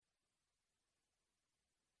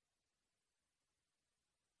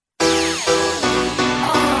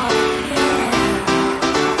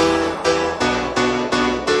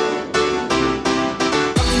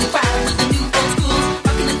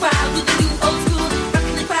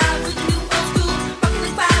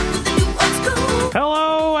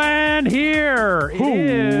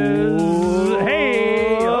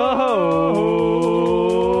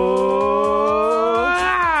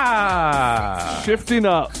drifting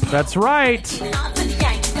up. That's right.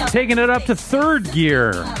 Taking it up to third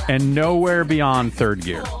gear and nowhere beyond third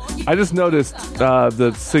gear. I just noticed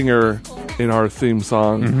the singer in our theme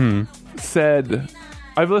song said,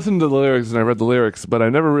 I've listened to the lyrics and I read the lyrics, but I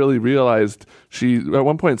never really realized she, at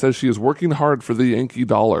one point, says she is working hard for the Yankee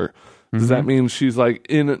dollar. Does that mean she's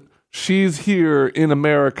she's here in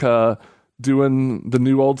America doing the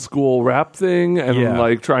new old school rap thing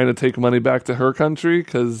and trying to take money back to her country?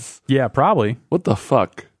 Because yeah, probably. What the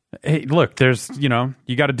fuck? Hey, look, there's, you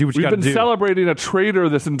got to do what you got to do. We've been celebrating a traitor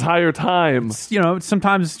this entire time.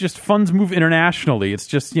 Sometimes just funds move internationally. It's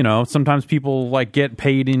just, sometimes people get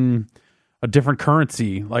paid in a different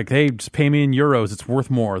currency. Like, hey, just pay me in euros. It's worth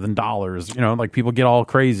more than dollars. People get all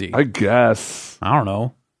crazy. I guess. I don't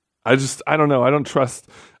know. I don't know. I don't trust.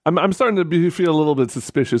 I'm starting to feel a little bit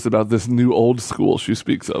suspicious about this new old school she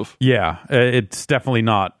speaks of. Yeah, it's definitely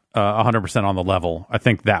not 100% on the level. I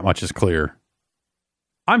think that much is clear.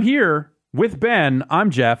 I'm here with Ben.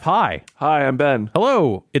 I'm Jeff. Hi. Hi, I'm Ben.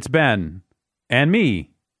 Hello, it's Ben. And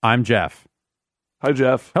me, I'm Jeff. Hi,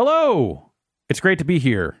 Jeff. Hello. It's great to be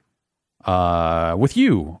here with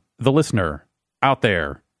you, the listener, out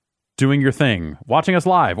there, doing your thing, watching us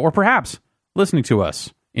live, or perhaps listening to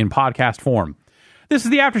us in podcast form. This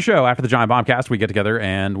is the after show. After the Giant Bombcast, we get together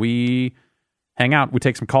and we hang out. We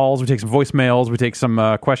take some calls. We take some voicemails. We take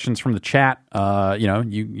some questions from the chat.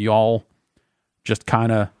 You all just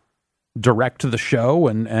kind of direct the show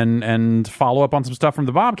and follow up on some stuff from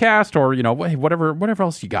the Bombcast, or whatever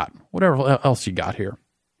else you got. Whatever else you got here.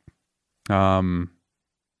 I've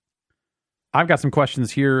got some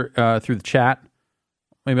questions here through the chat.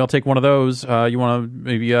 Maybe I'll take one of those. You want to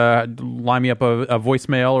maybe line me up a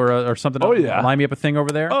voicemail or something? Oh, yeah. Line me up a thing over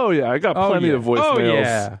there? Oh, yeah. I got plenty of voicemails. Oh,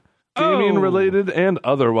 yeah. Gaming related and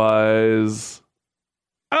otherwise.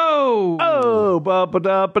 Oh.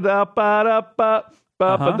 Ba-ba-da-ba-da-ba-da-ba.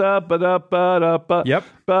 Ba-ba-da-ba-da-ba-da-ba. Yep.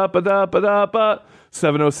 Ba-ba-da-ba-da-ba.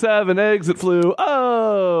 707 exit flew.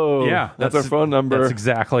 Oh. Yeah. That's our phone number. That's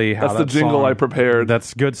exactly how that's the jingle song, I prepared.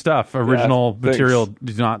 That's good stuff. Original material.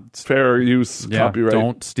 Do not. Fair use. Copyright.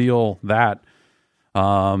 Don't steal that.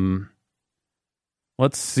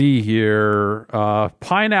 Let's see here.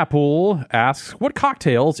 Pineapple asks, what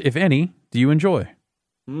cocktails, if any, do you enjoy?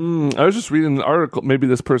 I was just reading an article. Maybe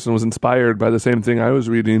this person was inspired by the same thing I was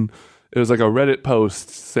reading. It was like a Reddit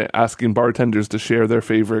post asking bartenders to share their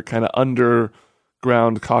favorite kind of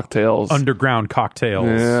underground cocktails. Underground cocktails.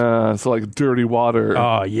 Yeah, so like dirty water.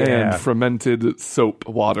 Oh, yeah. And fermented soap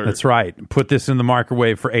water. That's right. Put this in the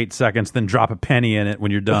microwave for 8 seconds, then drop a penny in it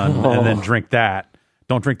when you're done, and then drink that.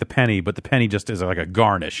 Don't drink the penny, but the penny just is like a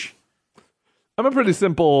garnish. I'm a pretty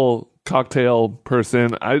simple cocktail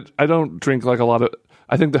person. I don't drink like a lot of...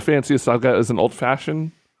 I think the fanciest I'll get is an old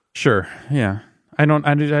fashioned. Sure, yeah. I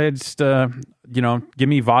just, give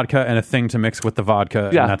me vodka and a thing to mix with the vodka,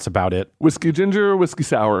 and that's about it. Whiskey ginger, whiskey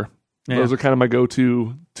sour. Yeah. Those are kind of my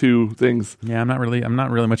go-to two things. Yeah, I'm not really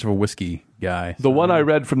much of a whiskey guy. The one I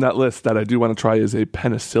read from that list that I do want to try is a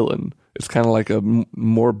penicillin. It's kind of like a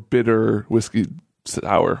more bitter whiskey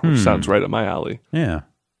sour, which sounds right up my alley. Yeah.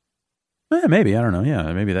 Maybe, I don't know.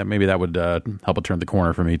 Yeah, maybe that would help it turn the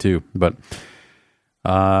corner for me too. But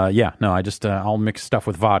I'll mix stuff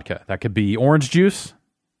with vodka. That could be orange juice.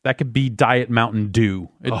 That could be Diet Mountain Dew.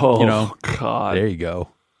 God. There you go.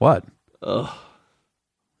 What? Ugh.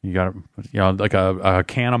 You got like a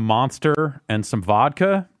can of Monster and some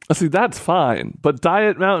vodka. See, that's fine. But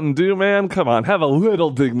Diet Mountain Dew, man, come on, have a little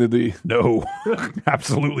dignity. No,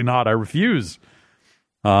 absolutely not. I refuse.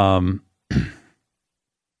 Let's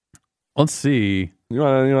see. You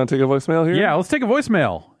want to take a voicemail here? Yeah, let's take a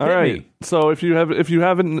voicemail. All right. So if you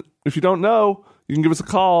don't know, you can give us a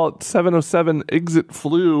call at 707 exit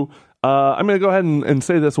flew. I'm going to go ahead and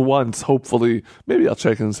say this once, hopefully. Maybe I'll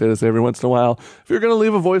check and say this every once in a while. If you're going to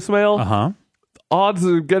leave a voicemail, odds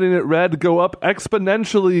of getting it read go up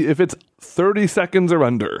exponentially if it's 30 seconds or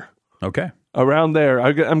under. Okay. Around there.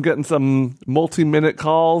 I'm getting some multi-minute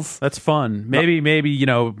calls. That's fun. Maybe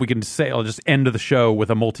we can say, I'll just end the show with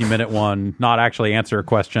a multi-minute one, not actually answer a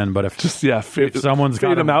question, but if someone's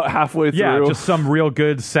got them out halfway through. Yeah, just some real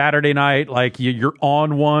good Saturday night, like you're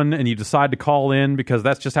on one and you decide to call in because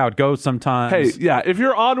that's just how it goes sometimes. Hey, yeah, if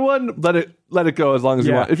you're on one, let it go as long as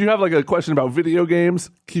you want. If you have like a question about video games,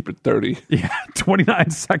 keep it 30. Yeah, 29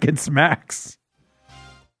 seconds max.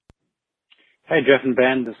 Hi, Jeff and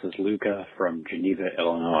Ben. This is Luca from Geneva,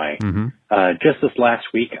 Illinois. Mm-hmm. Just this last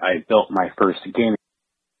week, I built my first gaming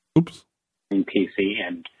PC,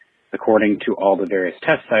 and according to all the various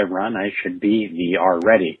tests I've run, I should be VR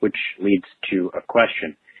ready, which leads to a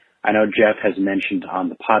question. I know Jeff has mentioned on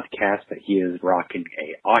the podcast that he is rocking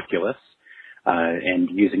a Oculus. and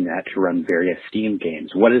using that to run various Steam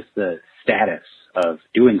games. What is the status of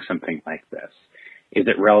doing something like this? Is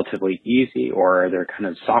it relatively easy, or are there kind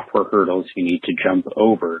of software hurdles you need to jump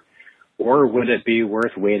over? Or would it be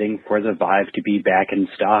worth waiting for the Vive to be back in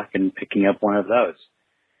stock and picking up one of those?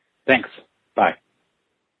 Thanks. Bye.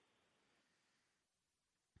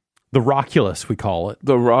 The Rockulus, we call it.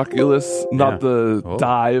 The Rockulus, not the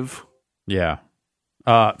Dive. Yeah.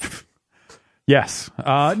 Yes.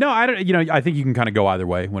 No, I don't. I think you can kind of go either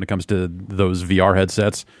way when it comes to those VR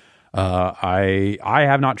headsets. I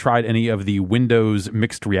have not tried any of the Windows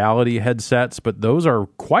mixed reality headsets, but those are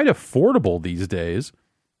quite affordable these days.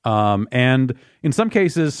 And in some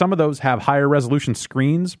cases, some of those have higher resolution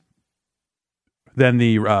screens than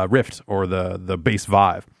the Rift or the base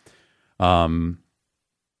Vive.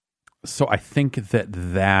 So I think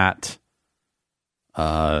that's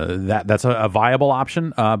a viable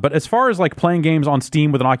option. But as far as like playing games on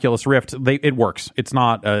Steam with an Oculus Rift, it works. It's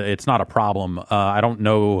not a problem. I don't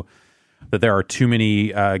know that there are too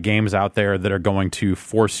many games out there that are going to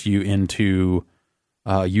force you into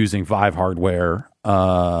using Vive hardware.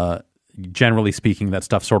 Generally speaking, that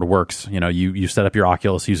stuff sort of works. You set up your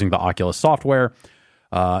Oculus using the Oculus software.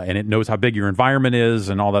 And it knows how big your environment is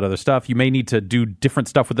and all that other stuff. You may need to do different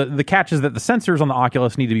stuff with the catch is that the sensors on the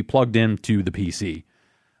Oculus need to be plugged into the PC,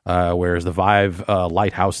 whereas the Vive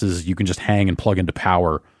lighthouses you can just hang and plug into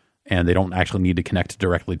power, and they don't actually need to connect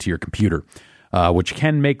directly to your computer, which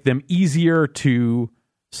can make them easier to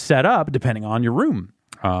set up depending on your room.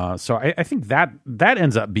 So I think that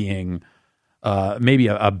ends up being maybe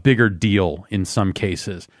a bigger deal in some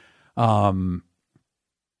cases.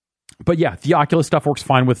 But yeah, the Oculus stuff works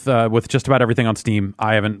fine with just about everything on Steam.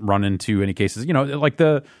 I haven't run into any cases. Like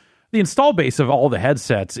the install base of all the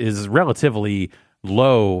headsets is relatively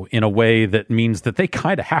low in a way that means that they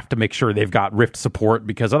kind of have to make sure they've got Rift support,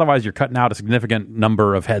 because otherwise you're cutting out a significant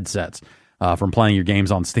number of headsets from playing your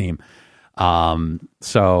games on Steam.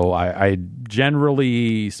 So I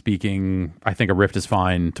generally speaking, I think a Rift is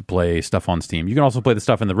fine to play stuff on Steam. You can also play the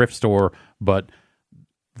stuff in the Rift store, but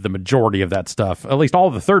the majority of that stuff, at least all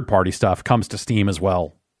of the third-party stuff, comes to Steam as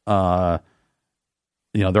well. There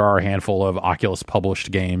are a handful of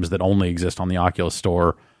Oculus-published games that only exist on the Oculus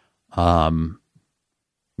store. For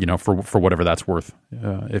whatever that's worth.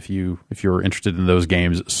 If you're interested in those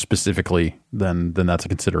games specifically, then that's a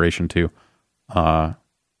consideration too.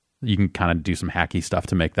 You can kind of do some hacky stuff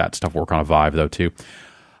to make that stuff work on a Vive though too.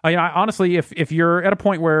 Honestly, if you're at a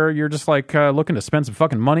point where you're just like looking to spend some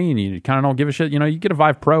fucking money and you kind of don't give a shit, you get a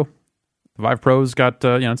Vive Pro. The Vive Pro's got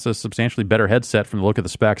it's a substantially better headset from the look of the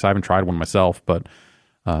specs. I haven't tried one myself, but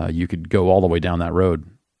you could go all the way down that road.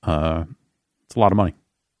 It's a lot of money.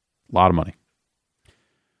 All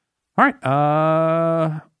right.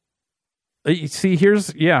 See,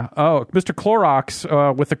 Mr.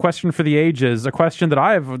 Clorox with the question for the ages, a question that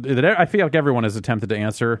I feel like everyone has attempted to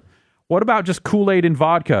answer. What about just Kool-Aid and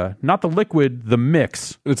vodka? Not the liquid, the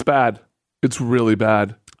mix. It's bad. It's really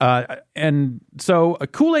bad. And so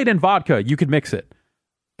Kool-Aid and vodka, you could mix it.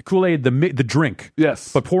 Kool-Aid, the drink.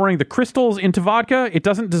 Yes. But pouring the crystals into vodka, it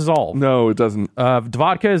doesn't dissolve. No, it doesn't.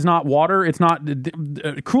 Vodka is not water. It's not...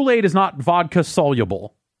 Kool-Aid is not vodka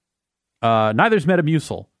soluble. Neither is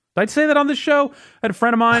Metamucil. Did I say that on this show? I had a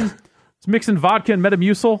friend of mine was mixing vodka and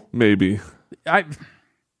Metamucil. Maybe.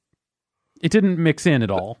 It didn't mix in at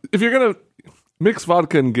all. If you're gonna mix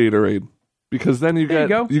vodka and Gatorade, because then you get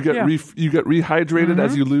rehydrated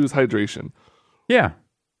as you lose hydration. Yeah,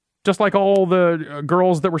 just like all the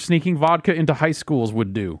girls that were sneaking vodka into high schools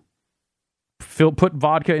would do. Put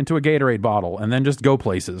vodka into a Gatorade bottle and then just go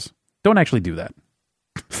places. Don't actually do that.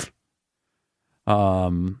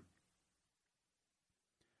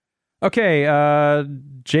 Okay,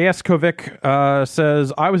 JS Kovic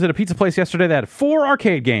says, I was at a pizza place yesterday that had 4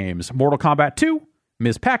 arcade games, Mortal Kombat 2,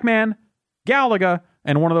 Ms. Pac-Man, Galaga,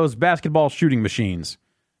 and one of those basketball shooting machines.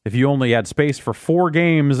 If you only had space for 4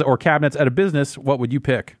 games or cabinets at a business, what would you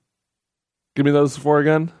pick? Give me those 4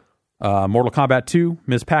 again. Mortal Kombat 2,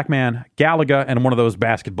 Ms. Pac-Man, Galaga, and one of those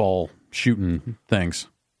basketball shooting things.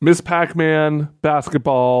 Ms. Pac-Man,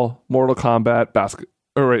 basketball, Mortal Kombat,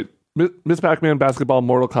 Ms. Pac-Man, basketball,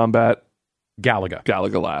 Mortal Kombat, Galaga.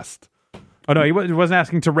 Galaga last. Oh, no, he wasn't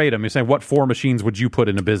asking to rate them. He's saying, what 4 machines would you put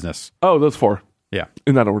in a business? Oh, those 4. Yeah.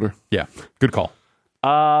 In that order. Yeah. Good call.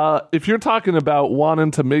 If you're talking about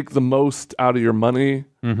wanting to make the most out of your money,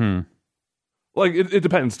 like it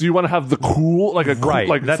depends. Do you want to have the cool, like a cool, right?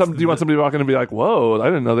 Like do you want somebody walking and be like, "Whoa, I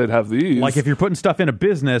didn't know they'd have these." Like if you're putting stuff in a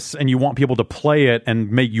business and you want people to play it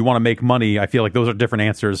and you want to make money, I feel like those are different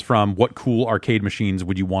answers from what cool arcade machines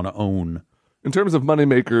would you want to own. In terms of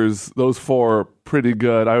moneymakers, those 4 are pretty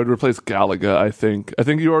good. I would replace Galaga, I think. I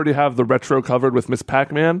think you already have the retro covered with Miss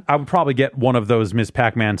Pac-Man. I would probably get one of those Miss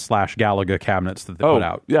Pac-Man / Galaga cabinets that they put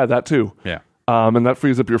out. Yeah, that too. Yeah. And that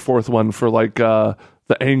frees up your 4th one for like the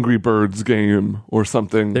Angry Birds game or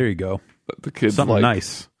something. There you go. The kids Something like.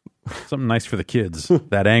 nice. Something nice for the kids.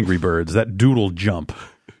 That Angry Birds, that Doodle Jump.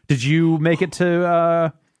 Did you make it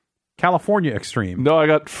to California Extreme? No, I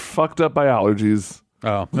got fucked up by allergies.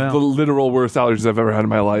 Oh, The well. literal worst allergies I've ever had in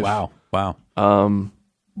my life. Wow.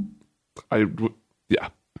 Yeah.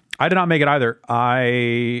 I did not make it either.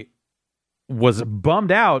 I was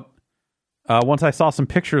bummed out once I saw some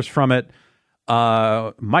pictures from it.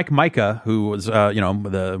 Mike Micah, who was one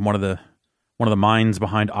of the minds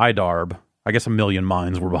behind IDARB. I guess a million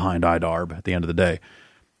minds were behind IDARB at the end of the day.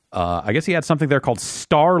 I guess he had something there called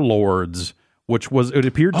Star Lords, which it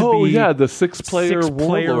appeared to be. Oh yeah, the 6-player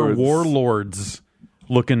Warlords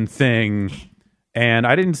looking thing. And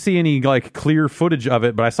I didn't see any like clear footage of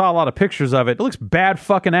it, but I saw a lot of pictures of it. It looks bad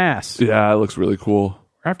fucking ass. Yeah, it looks really cool.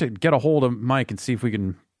 I have to get a hold of Mike and see if we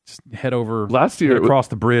can just head over Last year, across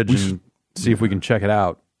the bridge and see if we can check it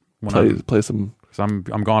out. Play some. Because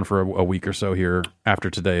I'm gone for a week or so here after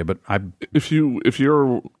today, but If you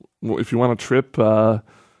want a trip,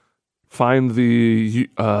 find the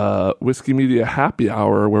Whiskey Media Happy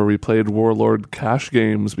Hour where we played Warlord Cash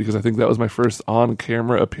Games, because I think that was my first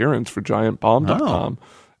on-camera appearance for GiantBomb.com,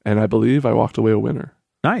 and I believe I walked away a winner.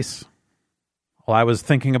 Nice. Well, I was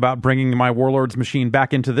thinking about bringing my Warlords machine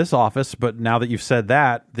back into this office, but now that you've said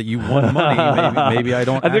that you won money, maybe I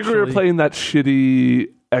don't. I think we were playing that shitty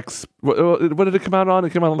what did it come out on?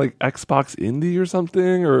 It came out on like Xbox Indie or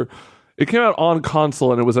something, or it came out on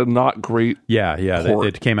console, and it was a not great. Yeah. port.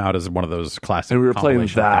 It came out as one of those classic. And we were playing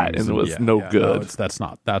compilation that, things, and it was no good. No, that's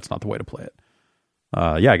not the way to play it.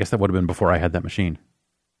 I guess that would have been before I had that machine.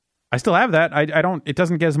 I still have that. I don't. It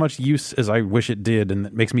doesn't get as much use as I wish it did, and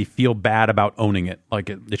it makes me feel bad about owning it. Like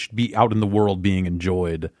it should be out in the world being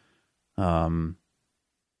enjoyed. But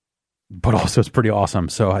also it's pretty awesome,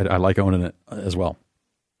 so I like owning it as well.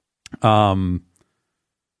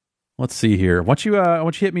 Let's see here. Why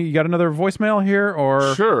don't you hit me? You got another voicemail here,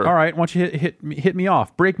 or Sure. All right. Why don't you hit me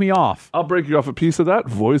off? Break me off. I'll break you off a piece of that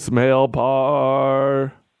voicemail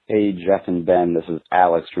bar. Hey, Jeff and Ben, this is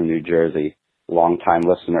Alex from New Jersey. Long-time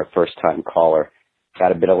listener, first-time caller.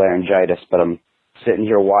 Got a bit of laryngitis, but I'm sitting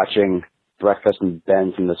here watching Breakfast with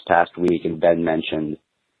Ben from this past week, and Ben mentioned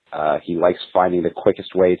he likes finding the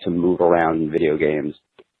quickest way to move around in video games.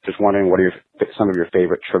 Just wondering what are some of your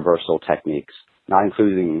favorite traversal techniques, not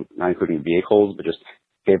including vehicles, but just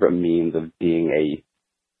favorite means of being a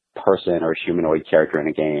person or a humanoid character in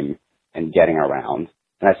a game and getting around.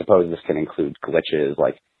 And I suppose this can include glitches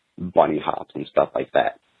like bunny hops and stuff like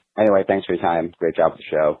that. Anyway, thanks for your time. Great job with the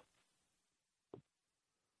show.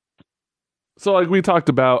 So, like we talked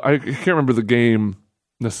about, I can't remember the game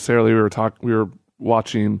necessarily. We were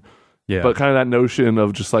watching, Yeah. but kind of that notion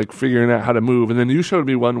of just like figuring out how to move. And then you showed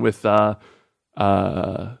me one with No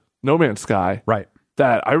Man's Sky, Right.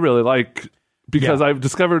 that I really like, because Yeah. I've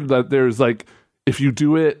discovered that there's like, if you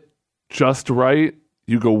do it just right,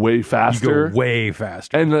 you go way faster. You go way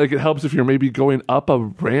faster. And like it helps if you're maybe going up a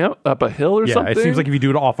ramp, up a hill or something. It seems like if you do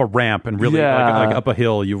it off a ramp and really like up a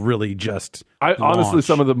hill, you really just honestly, launch.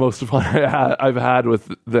 some of the most fun I've had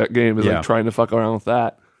with that game is like trying to fuck around with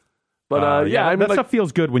that. But I mean, that like, stuff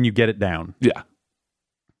feels good when you get it down. yeah.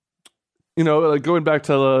 You know, like going back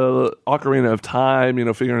to the Ocarina of Time, you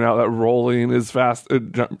know, figuring out that rolling is fast,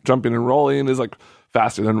 jumping and rolling is like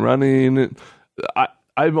faster than running.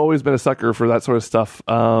 I've always been a sucker for that sort of stuff.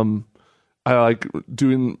 I like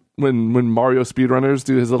doing when Mario speedrunners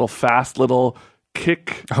do his little fast little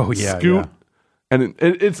kick, scoot. Yeah. And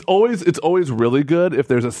it's always really good if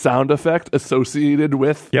there's a sound effect associated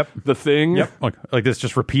with the thing. Yep, like this,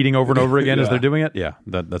 just repeating over and over again as Yeah. they're doing it. Yeah,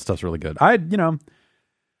 that stuff's really good.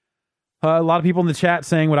 A lot of people in the chat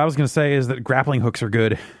saying what I was going to say is that grappling hooks are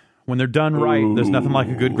good when they're done right. There's nothing like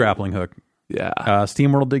a good grappling hook. Yeah.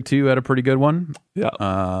 SteamWorld Dig 2 had a pretty good one.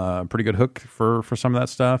 Yeah. Pretty good hook for some of that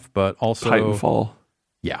stuff, but also Titanfall.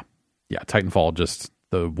 Yeah, Titanfall, just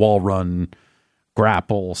the wall run,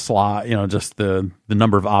 grapple, slot, just the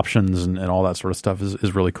number of options and all that sort of stuff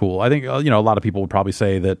is really cool. I think, a lot of people would probably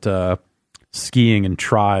say that skiing and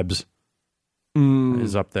Tribes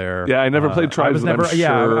is up there. Yeah, I never played Tribes. I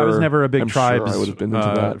was never a big Tribes I would have been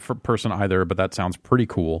into that. for person either, but that sounds pretty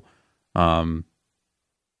cool.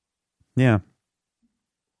 Yeah.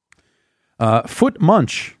 Foot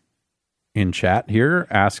Munch in chat here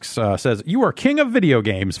says, "You are king of video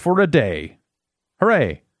games for a day.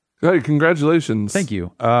 Hooray." Hey, congratulations. Thank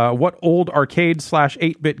you. What old arcade /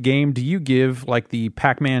 8-bit game do you give like the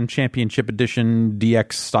Pac-Man Championship Edition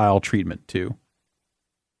DX style treatment to?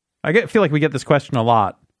 Feel like we get this question a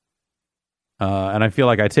lot. And I feel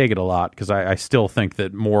like I take it a lot because I still think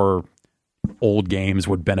that more old games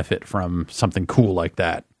would benefit from something cool like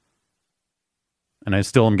that. And I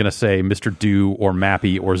still am going to say Mr. Do or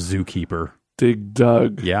Mappy or Zookeeper. Dig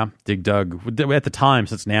Dug. Yeah, Dig Dug. At the time,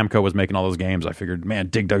 since Namco was making all those games, I figured, man,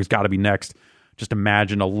 Dig Dug's got to be next. Just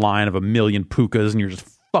imagine a line of 1,000,000 pukas and you're just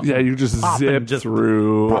fucking you just zip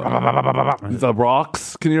through the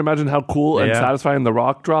rocks. Can you imagine how cool and satisfying the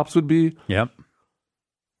rock drops would be? Yep.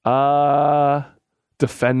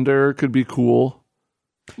 Defender could be cool.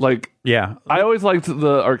 Like, yeah, I always liked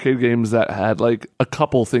the arcade games that had like a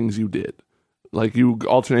couple things you did. Like you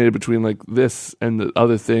alternated between like this and the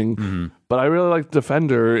other thing. Mm-hmm. But I really liked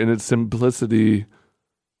Defender in its simplicity.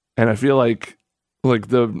 And I feel like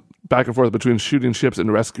the back and forth between shooting ships and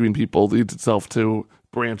rescuing people leads itself to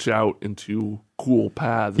branch out into cool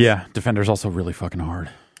paths. Yeah, Defender's also really fucking hard.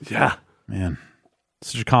 Yeah. Man,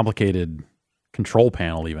 such a complicated control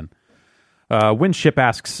panel even. Windship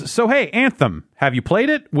asks, so hey, Anthem, have you played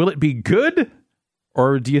it? Will it be good?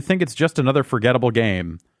 Or do you think it's just another forgettable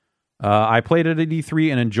game? I played it at E3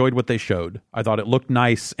 and enjoyed what they showed. I thought it looked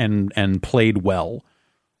nice and played well.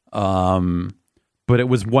 But it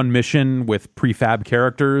was one mission with prefab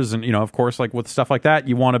characters. And, of course, like with stuff like that,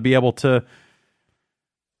 you want to be able to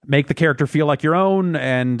make the character feel like your own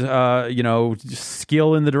and,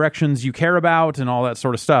 skill in the directions you care about and all that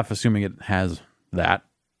sort of stuff, assuming it has that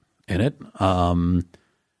in it.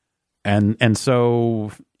 And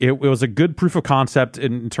so it was a good proof of concept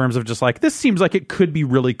in terms of just like, this seems like it could be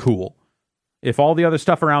really cool. If all the other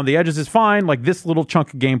stuff around the edges is fine, like this little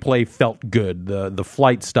chunk of gameplay felt good. The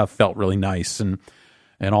flight stuff felt really nice and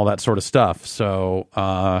all that sort of stuff. So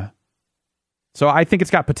I think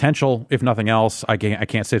it's got potential, if nothing else. I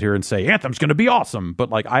can't sit here and say Anthem's going to be awesome, but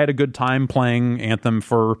like I had a good time playing Anthem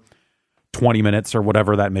for 20 minutes or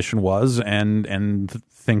whatever that mission was and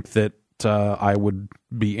think that I would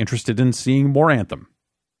be interested in seeing more Anthem.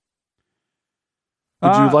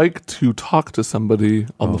 Would you like to talk to somebody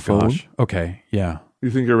on the phone? Gosh. Okay, yeah. You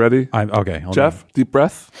think you're ready? Okay. Jeff, deep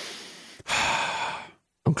breath.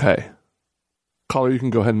 Okay. Caller, you can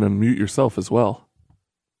go ahead and unmute yourself as well.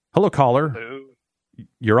 Hello, caller. Hello.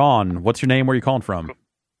 You're on. What's your name? Where are you calling from?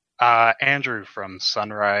 Andrew from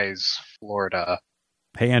Sunrise, Florida.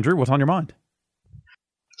 Hey, Andrew, what's on your mind?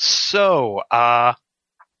 So, I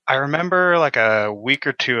remember like a week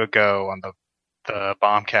or two ago on the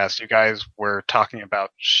Bombcast, you guys were talking about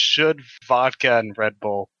should vodka and Red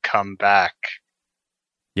Bull come back.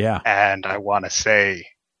 Yeah. And I want to say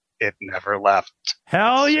it never left.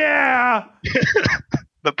 Hell yeah!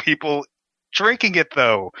 The people drinking it,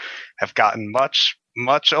 though, have gotten much,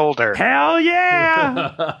 much older. Hell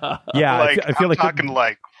yeah! Yeah, I feel I'm like talking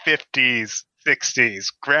like 50s, 60s.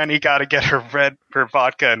 Granny got to get her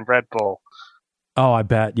vodka and Red Bull. Oh, I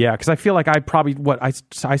bet. Yeah, because I feel like I probably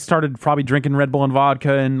I started probably drinking Red Bull and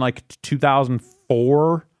vodka in like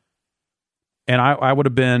 2004, and I would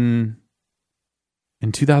have been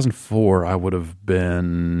in 2004. I would have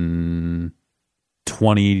been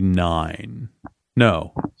 29.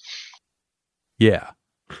 No. Yeah.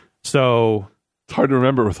 So it's hard to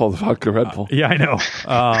remember with all the vodka Red Bull. Yeah, I know.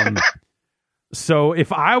 So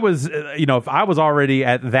if I was, already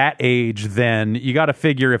at that age, then you got to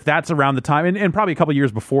figure if that's around the time, and probably a couple of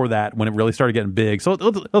years before that when it really started getting big. So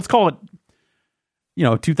let's call it,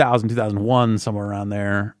 2000, 2001, somewhere around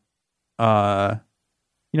there. There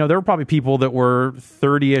were probably people that were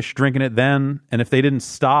 30-ish drinking it then, and if they didn't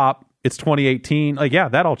stop, it's 2018. Like, yeah,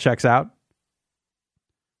 that all checks out.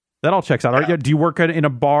 Yeah. Do you work in a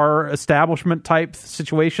bar establishment type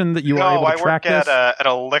situation that you are able to track this? No, I work at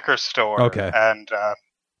a liquor store. Okay. And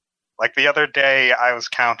like the other day, I was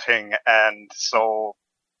counting and sold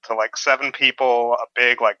to like 7 people a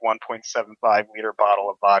big like 1.75 liter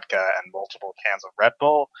bottle of vodka and multiple cans of Red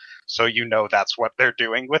Bull. So that's what they're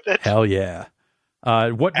doing with it. Hell yeah!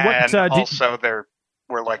 There were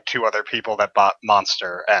like 2 other people that bought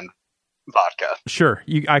Monster and vodka. Sure,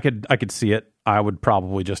 I could see it. I would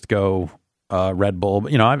probably just go Red Bull,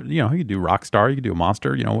 but you could do Rockstar, you could do a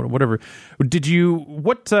Monster, whatever.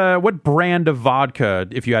 What brand of vodka,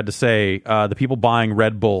 if you had to say, the people buying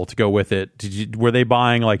Red Bull to go with it, were they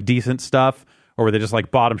buying like decent stuff, or were they just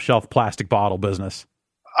like bottom shelf plastic bottle business?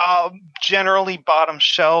 Generally bottom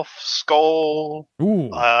shelf, Skol,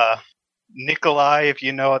 Nikolai, if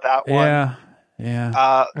you know that one.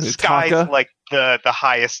 Yeah. Sky's like the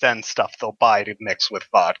highest end stuff they'll buy to mix with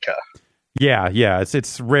vodka. Yeah,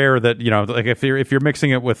 it's rare that, you know, like if you're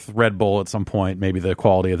mixing it with Red Bull at some point, maybe the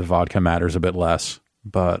quality of the vodka matters a bit less.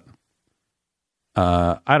 But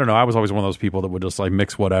I don't know. I was always one of those people that would just like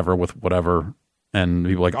mix whatever with whatever, and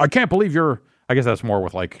people like, I can't believe you're. I guess that's more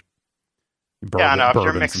with like if you're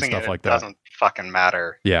bourbons mixing and stuff it, like it that. doesn't fucking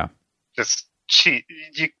matter. Yeah, Just cheat.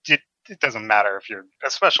 It doesn't matter if you're,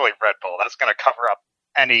 especially Red Bull. That's going to cover up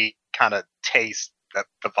any kind of taste that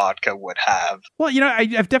the vodka would have. well, you know,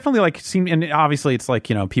 I've definitely like seen, and obviously it's like,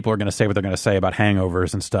 you know, people are going to say what they're going to say about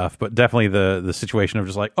hangovers and stuff, but definitely the situation of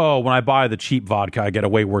just like, oh, when I buy the cheap vodka, I get a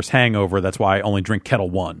way worse hangover. That's why I only drink Kettle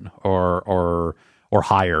One or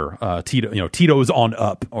higher, Tito's on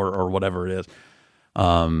up or whatever it is.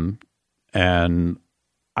 And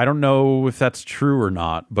I don't know if that's true or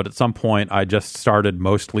not, but at some point I just started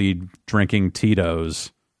mostly drinking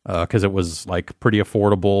Tito's. Because it was like pretty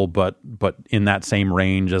affordable, but in that same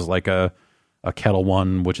range as like a Kettle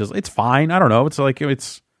One, which is, it's fine. I don't know. It's like,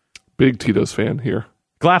 it's Big Tito's fan here.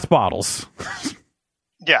 glass bottles.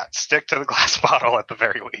 Yeah, stick to the glass bottle at the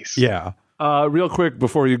very least. Yeah. Real quick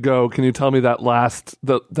before you go, can you tell me that last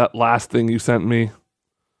thing you sent me?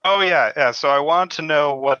 Oh yeah. So I wanted to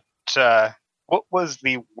know what was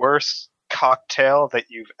the worst cocktail that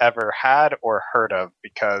you've ever had or heard of,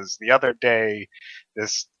 because the other day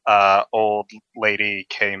this old lady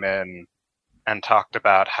came in and talked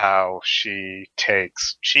about how she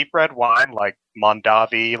takes cheap red wine like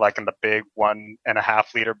Mondavi, like in the big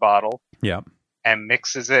 1.5 liter bottle, Yeah. and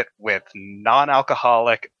mixes it with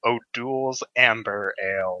non-alcoholic O'Doul's Amber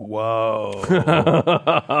Ale. Whoa.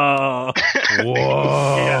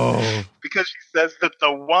 Whoa. Yeah. Because she says that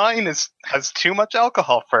the wine has too much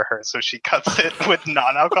alcohol for her, so she cuts it with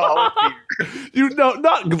non-alcoholic beer. You know,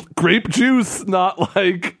 not grape juice, not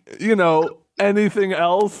like, you know, anything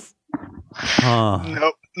else. Huh.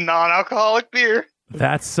 Nope, non-alcoholic beer.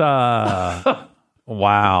 That's wow.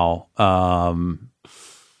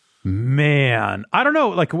 Man, I don't know.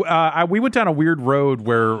 Like, we went down a weird road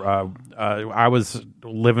where I was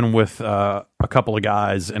living with a couple of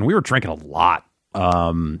guys, and we were drinking a lot.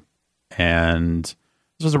 And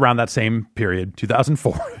this was around that same period,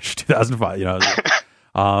 2004, 2005. You know,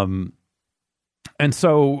 and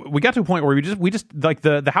so we got to a point where we just like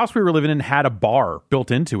the house we were living in had a bar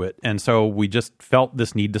built into it, and so we just felt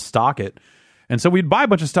this need to stock it, and so we'd buy a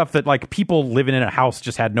bunch of stuff that like people living in a house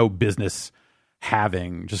just had no business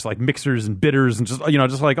having, just like mixers and bitters and just, you know,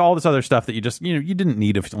 just like all this other stuff that you just, you know, you didn't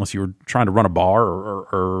need unless you were trying to run a bar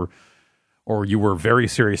or you were very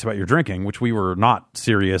serious about your drinking, which we were not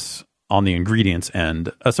serious on the ingredients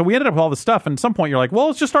end. So we ended up with all this stuff, and at some point you're like, well,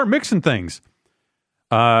 let's just start mixing things.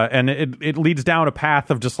 And it leads down a path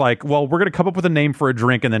of just like, well, we're going to come up with a name for a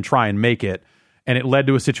drink and then try and make it. And it led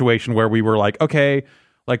to a situation where we were like, okay,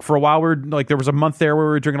 like for a while there was a month there where we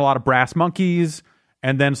were drinking a lot of Brass Monkeys.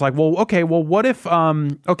 And then it's like, well, what if,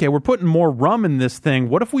 we're putting more rum in this thing.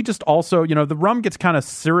 What if we just also, you know, the rum gets kind of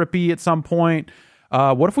syrupy at some point.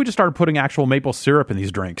 What if we just started putting actual maple syrup in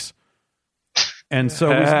these drinks? And so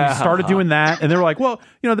we started doing that. And they were like, well,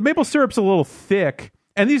 you know, the maple syrup's a little thick.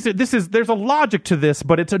 And there's a logic to this,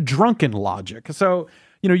 but it's a drunken logic. So,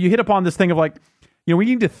 you know, you hit upon this thing of like, you know, we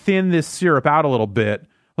need to thin this syrup out a little bit.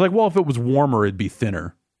 Like, well, if it was warmer, it'd be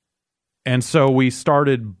thinner. And so we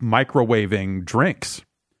started microwaving drinks.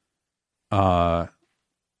 What?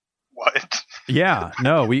 Yeah,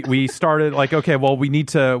 no, we started like, okay, well, we need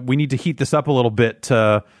to heat this up a little bit.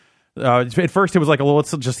 At first, it was like, well,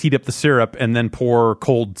 let's just heat up the syrup and then pour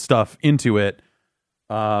cold stuff into it,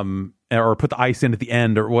 or put the ice in at the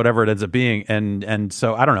end or whatever it ends up being. And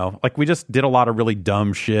so I don't know, like we just did a lot of really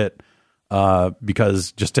dumb shit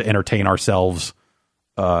because just to entertain ourselves.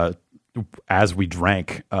 As we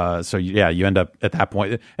drank. So yeah, you end up at that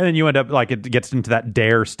point, and then you end up like it gets into that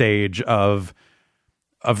dare stage of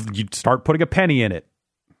you start putting a penny in it.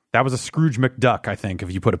 That was a Scrooge McDuck, I think,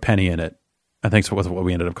 if you put a penny in it. I think so was what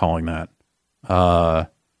we ended up calling that.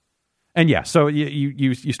 And yeah, so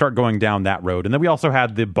you start going down that road. And then we also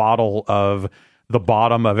had the bottle of the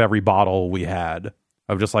bottom of every bottle we had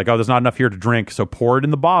of just like, oh, there's not enough here to drink, so pour it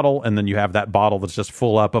in the bottle, and then you have that bottle that's just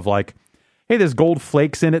full up of like, hey, there's gold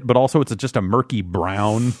flakes in it, but also it's just a murky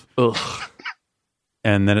brown. Ugh.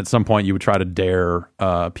 And then at some point you would try to dare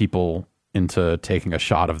people into taking a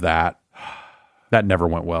shot of that. That never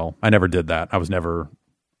went well. I never did that. I was never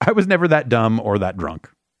that dumb or that drunk.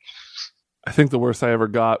 I think the worst I ever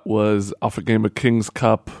got was off a game of King's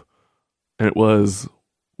Cup, and it was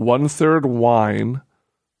 1/3 wine,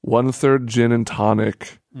 1/3 gin and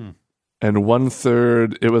tonic, and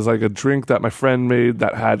 1/3, it was like a drink that my friend made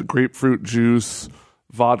that had grapefruit juice,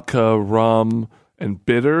 vodka, rum, and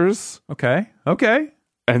bitters. Okay.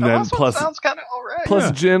 And then plus sounds kind of all right.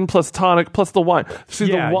 Plus gin, plus tonic, plus the wine. See,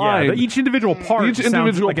 the wine. Each individual part Each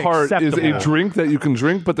individual part is a drink that you can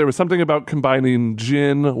drink, but there was something about combining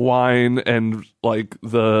gin, wine, and like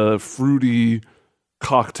the fruity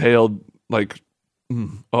cocktail. Like,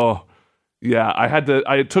 I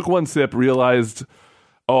took one sip, realized,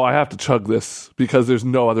 I have to chug this because there's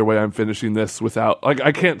no other way I'm finishing this without. Like,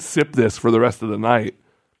 I can't sip this for the rest of the night.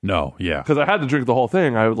 No, yeah, because I had to drink the whole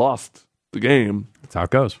thing. I lost the game. That's how it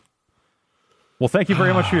goes. Well, thank you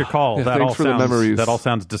very much for your call. Yeah, thanks for the memories. That all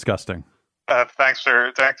sounds disgusting. Thanks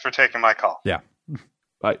for taking my call. Yeah.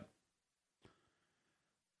 Bye.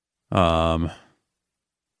 Mr.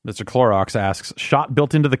 Clorox asks, shot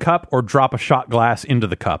built into the cup or drop a shot glass into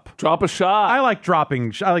the cup? Drop a shot. I like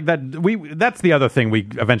dropping. I like that. That's the other thing we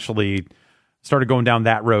eventually started going down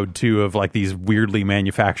that road too, of like these weirdly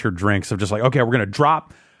manufactured drinks of just like, okay, we're going to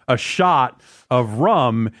drop a shot of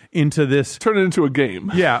rum into this. Turn it into a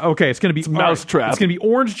game. Yeah, okay. It's going to be Mousetrap. It's going to be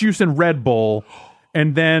orange juice and Red Bull,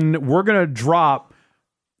 and then we're going to drop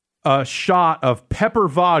a shot of pepper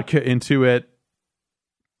vodka into it.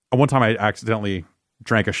 One time I accidentally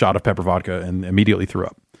drank a shot of pepper vodka and immediately threw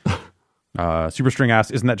up. Superstring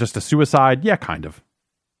asks, isn't that just a suicide? Yeah, kind of.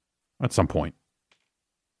 At some point.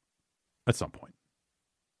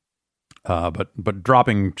 But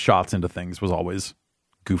dropping shots into things was always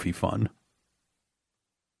goofy fun.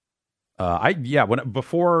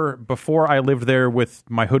 Before I lived there with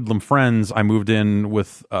my hoodlum friends, I moved in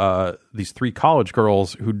with these 3 college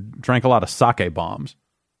girls who drank a lot of sake bombs,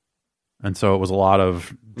 and so it was a lot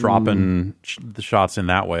of dropping the shots in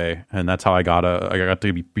that way, and that's how I got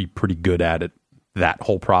to be pretty good at it. That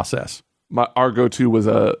whole process. Our go-to was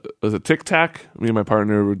a Tic Tac. Me and my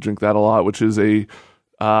partner would drink that a lot, which is a.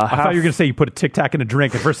 I thought you were going to say you put a Tic Tac in a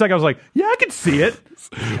drink, and for a second I was like, yeah, I can see it.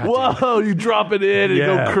 Whoa, you drop it in and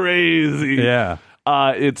go crazy. Yeah.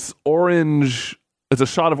 It's orange. It's a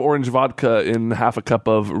shot of orange vodka in half a cup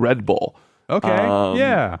of Red Bull. Okay.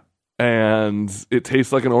 Yeah. And it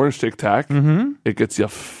tastes like an orange Tic Tac. Mm-hmm. It gets you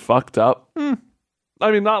fucked up. I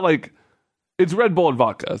mean, not like it's Red Bull and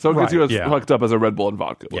vodka, so it gets you as fucked up as a Red Bull and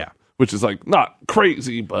vodka. Yeah. Which is like not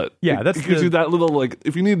crazy, but it gives you that little like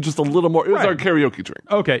if you need just a little more. It was our karaoke drink.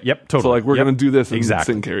 Okay, yep, totally. So like we're gonna do this and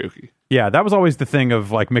exactly. sing karaoke. Yeah, that was always the thing of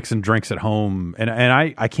like mixing drinks at home, and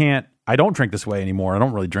I don't drink this way anymore. I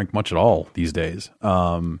don't really drink much at all these days.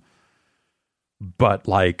 But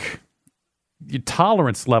like your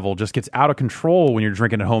tolerance level just gets out of control when you're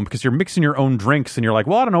drinking at home because you're mixing your own drinks and you're like,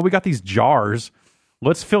 well, I don't know, we got these jars.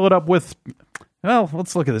 Let's fill it up with. Well,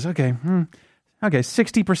 let's look at this. Okay. Okay,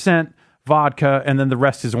 60% vodka, and then the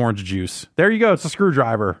rest is orange juice. There you go. It's a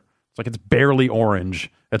screwdriver. It's like it's barely orange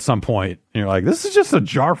at some point. And you're like, this is just a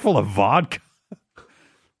jar full of vodka.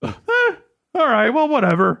 All right, well,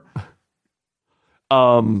 whatever.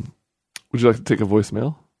 Would you like to take a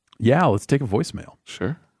voicemail? Yeah, let's take a voicemail.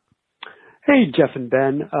 Sure. Hey, Jeff and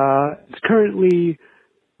Ben. It's currently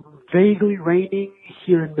vaguely raining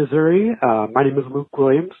here in Missouri. My name is Luke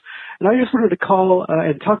Williams. And I just wanted to call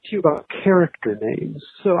and talk to you about character names.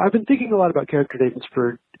 So I've been thinking a lot about character names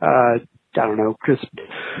for, I don't know, just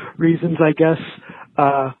reasons, I guess.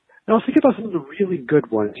 And I was thinking about some of the really good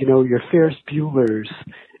ones, you know, your Ferris Bueller's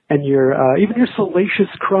and your, even your Salacious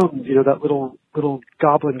Crumbs, you know, that little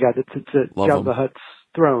goblin guy that sits at Jabba the Hutt's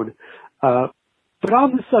throne. But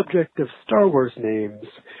on the subject of Star Wars names,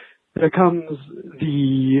 there comes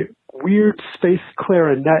the weird space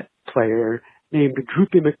clarinet player named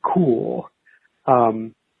Droopy McCool.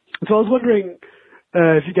 So I was wondering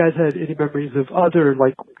if you guys had any memories of other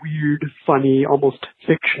like weird, funny, almost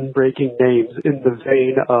fiction-breaking names in the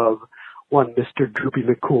vein of one Mr. Droopy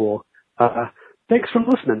McCool. Thanks for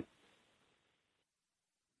listening.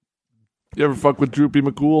 You ever fuck with Droopy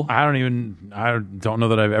McCool? I don't know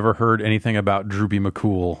that I've ever heard anything about Droopy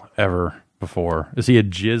McCool ever before. Is he a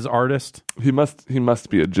jizz artist? He must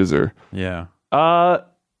be a jizzer. Yeah.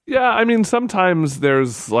 Yeah, I mean, sometimes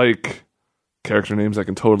there's like character names I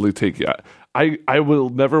can totally take you. I will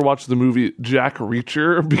never watch the movie Jack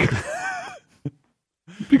Reacher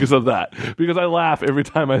because of that. Because I laugh every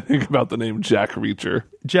time I think about the name Jack Reacher.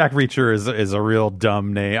 Jack Reacher is a real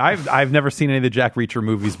dumb name. I've never seen any of the Jack Reacher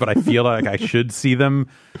movies, but I feel like I should see them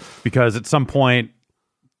because at some point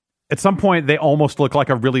they almost look like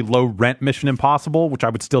a really low rent Mission Impossible, which I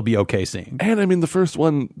would still be okay seeing. And I mean, the first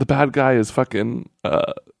one, the bad guy is fucking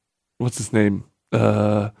what's his name?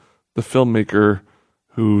 The filmmaker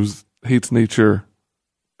who hates nature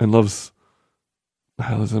and loves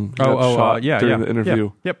nihilism. During the interview.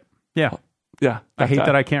 Yeah. I hate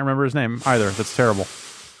that I can't remember his name either. That's terrible.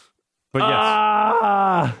 But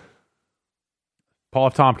yes. Paul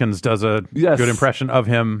F. Tompkins does a good impression of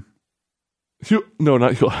him. No,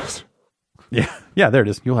 not Hugh Hauser. Yeah, there it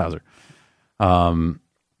is, Hugh Hauser.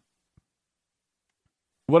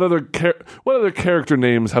 What other character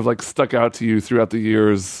names have like stuck out to you throughout the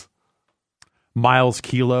years? Miles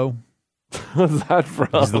Kilo. What's that from?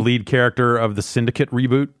 He's the lead character of the Syndicate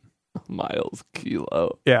reboot. Miles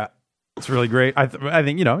Kilo. Yeah, it's really great. I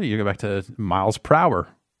think you go back to Miles Prower.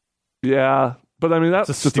 Yeah, but I mean that's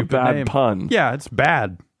just a bad name. pun. Yeah, it's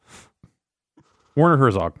bad. Werner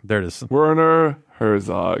Herzog. There it is. Werner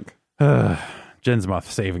Herzog. Jensmuth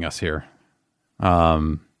saving us here.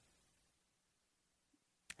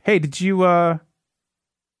 Hey, did you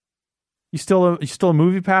you still a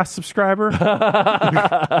MoviePass subscriber?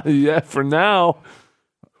 Yeah, for now.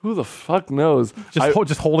 Who the fuck knows?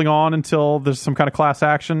 Just holding on until there's some kind of class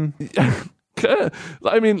action.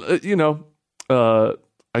 I mean,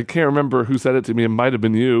 I can't remember who said it to me. It might have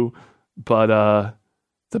been you, but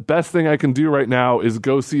the best thing I can do right now is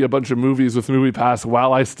go see a bunch of movies with MoviePass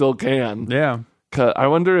while I still can. Yeah. I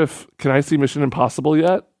wonder can I see Mission Impossible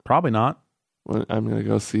yet? Probably not. Well, I'm going to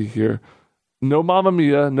go see here. No Mamma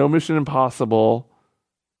Mia, no Mission Impossible.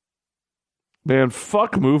 Man,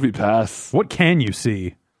 fuck MoviePass. What can you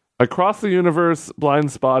see? Across the Universe,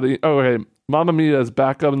 Blind Spotting. Oh, okay. Mamma Mia is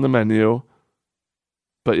back up in the menu.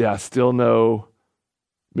 But yeah, still no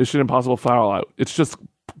Mission Impossible Fallout. It's just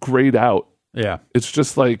grayed out. Yeah. It's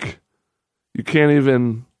just like you can't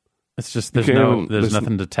even. It's just there's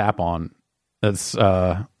nothing to tap on. That's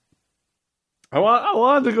I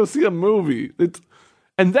wanted to go see a movie.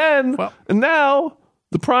 And now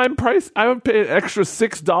the prime price. I would pay an extra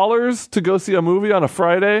 $6 to go see a movie on a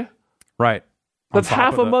Friday. Right. That's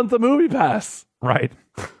half a month of MoviePass. Right.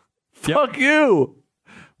 Fuck you.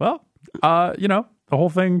 Well, the whole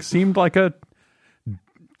thing seemed like a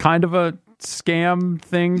kind of a scam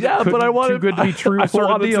thing. Yeah, but I wanted too good to be true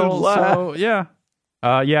sort of deal. So yeah.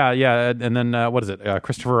 And then what is it?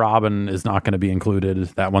 Christopher Robin is not going to be included.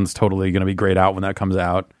 That one's totally going to be grayed out when that comes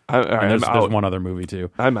out. There's one other movie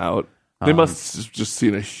too. I'm out. They must have just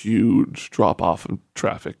seen a huge drop off in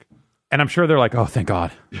traffic. And I'm sure they're like, oh, thank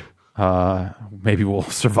God. Maybe we'll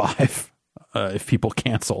survive if people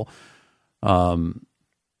cancel. I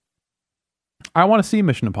want to see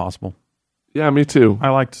Mission Impossible. Yeah, me too. I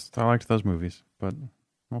liked those movies, but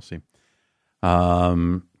we'll see.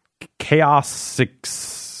 Chaos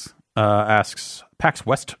 6 asks, PAX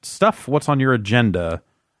West stuff, what's on your agenda?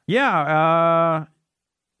 Yeah,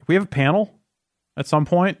 we have a panel at some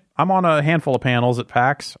point. I'm on a handful of panels at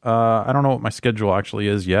PAX. I don't know what my schedule actually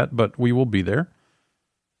is yet, but we will be there.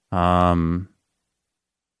 Yeah,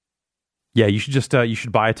 you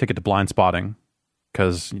should buy a ticket to Blind Spotting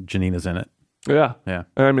because Janina's in it. Yeah.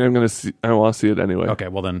 I mean, I want to see it anyway. Okay,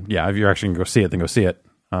 well then, yeah, if you're actually going to go see it, then go see it,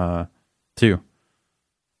 too.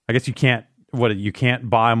 I guess you can't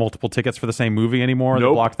buy multiple tickets for the same movie anymore?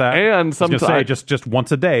 Nope. They blocked that? And sometimes... just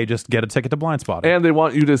once a day, just get a ticket to Blind Spotting. And they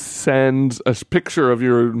want you to send a picture of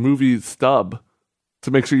your movie stub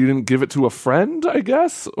to make sure you didn't give it to a friend, I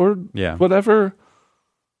guess, or whatever.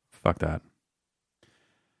 Fuck that.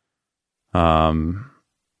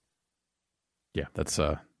 Yeah, that's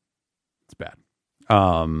it's bad.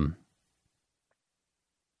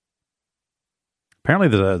 Apparently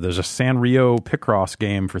there's a Sanrio Picross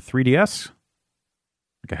game for 3DS.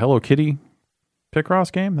 Like a Hello Kitty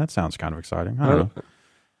Picross game? That sounds kind of exciting. I don't know.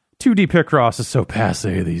 2D Picross is so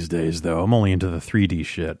passé these days, though. I'm only into the 3D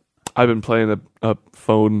shit. I've been playing a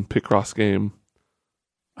phone Picross game.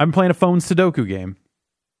 I've been playing a phone Sudoku game.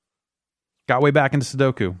 Got way back into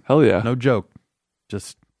Sudoku. Hell yeah. No joke.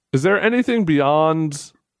 Just... Is there anything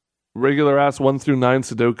beyond regular ass 1 through 9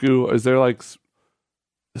 Sudoku? Is there like...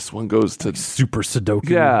 This one goes to... Like Super Sudoku?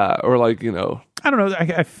 Yeah, or like, I don't know.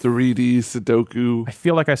 3D Sudoku. I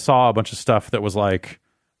feel like I saw a bunch of stuff that was like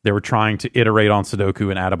they were trying to iterate on Sudoku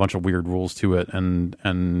and add a bunch of weird rules to it,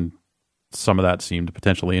 and some of that seemed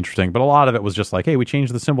potentially interesting. But a lot of it was just like, hey, we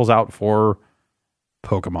changed the symbols out for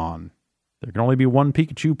Pokemon. There can only be one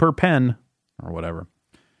Pikachu per pen, or whatever.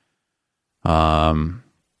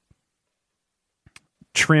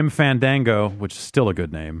 Trim Fandango, which is still a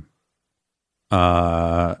good name,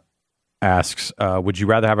 asks, would you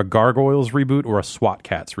rather have a Gargoyles reboot or a SWAT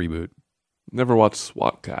Cats reboot? Never watched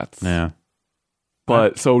SWAT Cats. Yeah.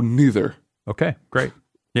 But, so neither. Okay, great.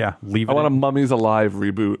 Yeah, leave it. I want a Mummies Alive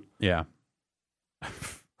reboot. Yeah.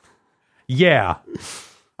 Yeah.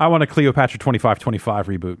 I want a Cleopatra 2525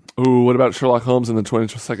 reboot. Ooh, what about Sherlock Holmes in the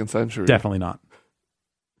 22nd century? Definitely not.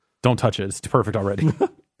 Don't touch it. It's perfect already.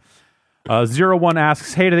 01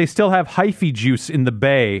 asks, hey, do they still have hyphy juice in the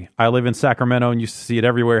Bay? I live in Sacramento and used to see it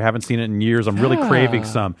everywhere. Haven't seen it in years. I'm really craving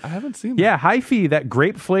some. I haven't seen that. Yeah, hyphy, that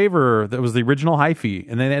grape flavor that was the original hyphy.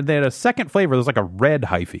 And then they had a second flavor. There was like a red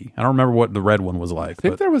hyphy. I don't remember what the red one was like. I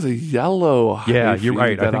think there was a yellow Yeah, hyphy you're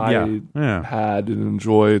right. that I had and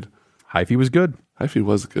enjoyed. Hyphy was good. Hyphy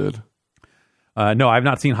was good. No, I've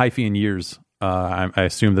not seen hyphy in years. I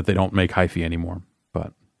assume that they don't make hyphy anymore.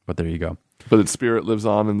 But there you go. But its spirit lives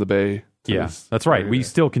on in the Bay. Yeah, that's right. We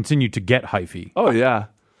still continue to get hyphy. Oh yeah.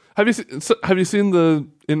 Have you seen the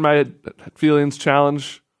In My Feelings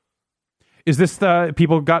challenge? Is this the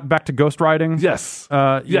people got back to ghostwriting? Yes.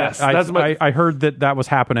 Yes. I heard that was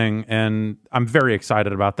happening, and I'm very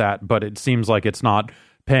excited about that. But it seems like it's not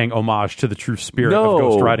paying homage to the true spirit of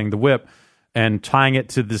ghostwriting the whip, and tying it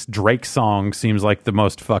to this Drake song seems like the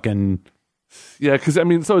most fucking. Yeah, because I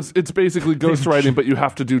mean, so it's basically ghostwriting, but you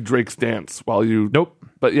have to do Drake's dance while you. Nope.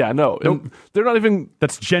 But yeah, no, Nope. They're not even.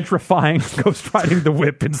 That's gentrifying ghostwriting the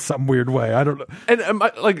whip in some weird way. I don't know. And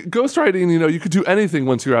like ghostwriting, you could do anything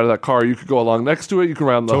once you're out of that car. You could go along next to it. You can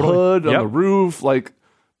ride on the hood, on the roof. Like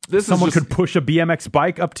someone could push a BMX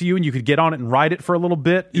bike up to you, and you could get on it and ride it for a little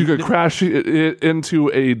bit. You could crash it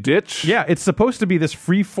into a ditch. Yeah, it's supposed to be this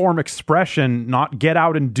free-form expression, not get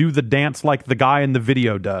out and do the dance like the guy in the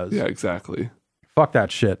video does. Yeah, exactly. Fuck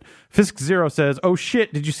that shit. Fisk Zero says, oh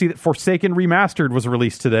shit, did you see that Forsaken Remastered was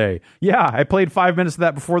released today? Yeah, I played 5 minutes of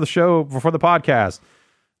that before the podcast.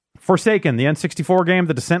 Forsaken, the N64 game,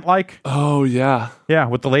 the Descent-like. Oh, yeah. Yeah,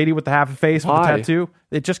 with the lady with the half a face with the tattoo.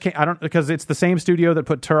 It just can't, because it's the same studio that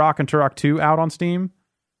put Turok and Turok 2 out on Steam.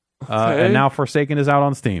 Okay. And now Forsaken is out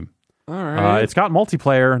on Steam. All right. It's got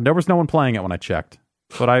multiplayer. There was no one playing it when I checked.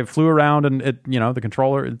 But I flew around and the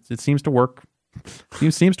controller, it seems to work.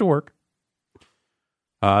 Seems to work.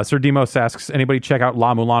 Sir Demos asks, anybody check out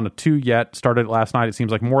La Mulana 2 yet? Started it last night. It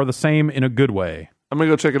seems like more of the same in a good way. I'm going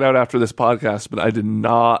to go check it out after this podcast, but I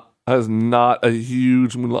was not a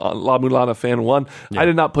huge La Mulana fan. I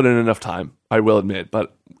did not put in enough time, I will admit,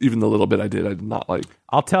 but even the little bit I did not like.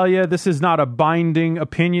 I'll tell you, this is not a binding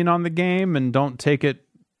opinion on the game, and don't take it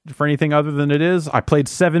for anything other than it is. I played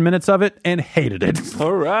 7 minutes of it and hated it.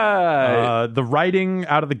 All right. The writing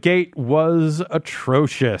out of the gate was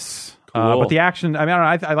atrocious. Cool. But the action, I mean,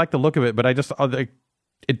 I like the look of it, but I just,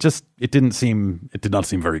 it did not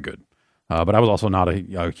seem very good. But I was also not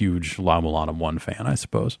a huge La Mulana 1 fan, I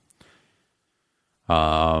suppose.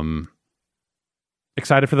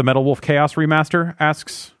 Excited for the Metal Wolf Chaos remaster?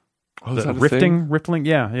 Asks. Oh, is that a thing? Rippling.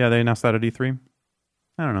 Yeah, they announced that at E3.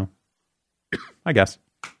 I don't know. I guess.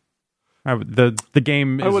 The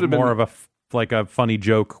game is more of a funny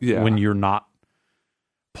joke when you're not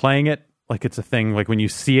playing it. Like it's a thing. Like when you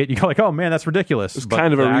see it, you go like, "Oh man, that's ridiculous." It's but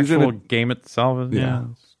kind of the a reason. Actual game itself, it's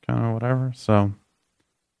kind of whatever. So,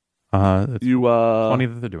 it's funny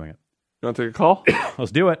that they're doing it. You want to take a call?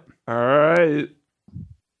 Let's do it. All right.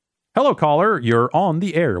 Hello, caller. You're on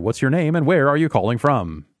the air. What's your name and where are you calling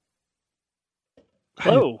from?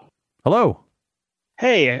 Hello. Hello.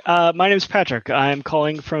 Hey, my name is Patrick. I'm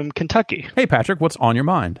calling from Kentucky. Hey, Patrick. What's on your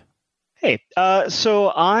mind? Hey, so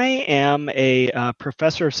I am a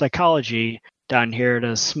professor of psychology down here at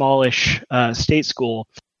a smallish state school,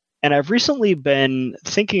 and I've recently been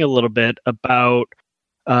thinking a little bit about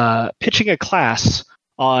pitching a class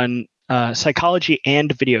on psychology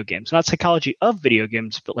and video games. Not psychology of video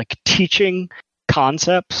games, but like teaching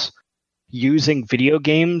concepts using video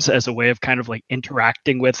games as a way of kind of like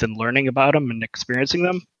interacting with and learning about them and experiencing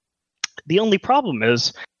them. The only problem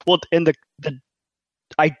is, and the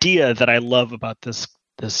idea that I love about this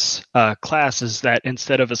class is that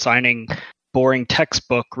instead of assigning boring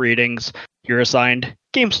textbook readings, you're assigned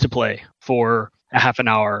games to play for a half an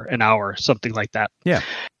hour, something like that. Yeah.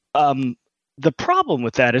 The problem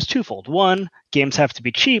with that is twofold. One, games have to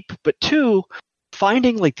be cheap, but two,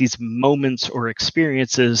 finding like these moments or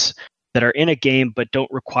experiences that are in a game but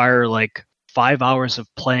don't require like 5 hours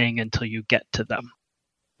of playing until you get to them,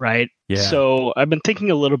 right? Yeah. So I've been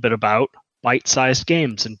thinking a little bit about bite-sized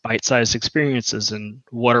games and bite-sized experiences and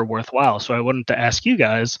what are worthwhile. So I wanted to ask you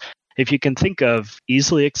guys if you can think of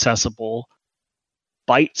easily accessible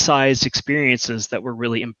bite-sized experiences that were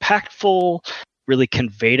really impactful, really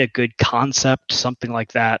conveyed a good concept, something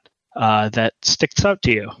like that, that sticks out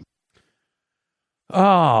to you.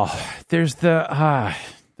 Oh, there's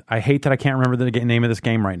I hate that I can't remember the name of this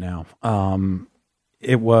game right now.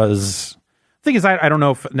 It was... The thing is, I don't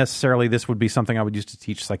know if necessarily this would be something I would use to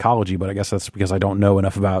teach psychology, but I guess that's because I don't know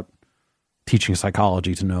enough about teaching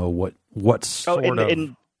psychology to know what sort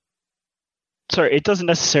of... Sorry, it doesn't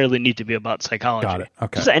necessarily need to be about psychology. Got it.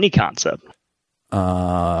 Okay. Just any concept.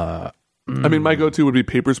 I mean, my go-to would be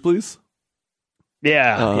Papers, Please.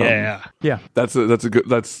 Yeah. That's a good.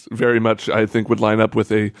 That's very much, I think, would line up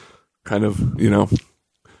with a kind of,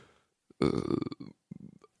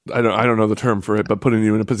 I don't know the term for it, but putting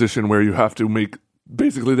you in a position where you have to make,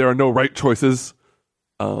 basically there are no right choices.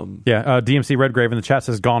 DMC Redgrave in the chat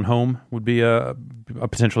says Gone Home would be a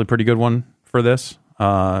potentially pretty good one for this.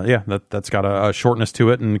 That's got a shortness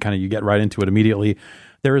to it, and kind of you get right into it immediately.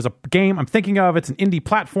 There is a game I'm thinking of. It's an indie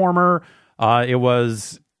platformer. It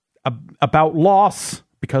was about loss,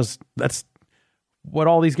 because that's what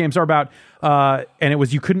all these games are about. And it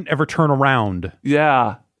was, you couldn't ever turn around.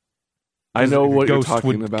 Yeah. I know what you're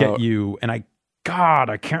talking would about. Get you, and I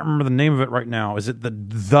can't remember the name of it right now. Is it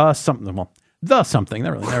the something? Well, the something.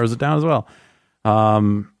 That really narrows it down as well.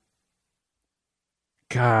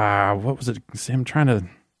 What was it? See, I'm trying to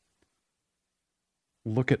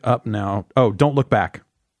look it up now. Oh, Don't Look Back.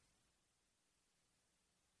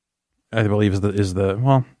 I believe is the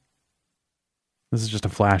well. This is just a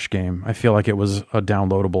Flash game. I feel like it was a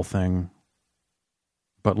downloadable thing,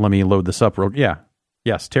 but let me load this up.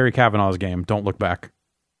 Yes, Terry Kavanaugh's game. Don't Look Back.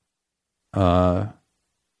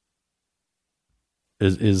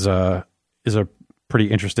 Is a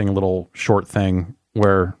pretty interesting little short thing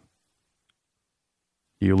where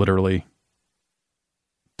you literally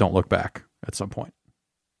don't look back at some point.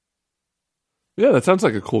 Yeah, that sounds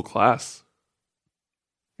like a cool class.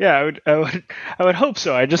 Yeah, I would hope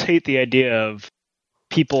so. I just hate the idea of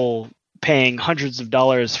people paying hundreds of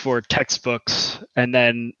dollars for textbooks and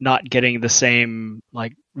then not getting the same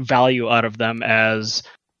value out of them as,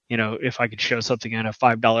 if I could show something in a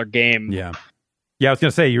 $5 game. Yeah. I was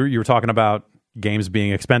gonna say you were talking about games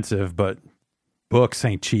being expensive, but books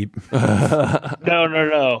ain't cheap.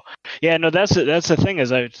 No. Yeah, no, that's the thing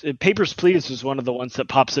is Papers, Please was one of the ones that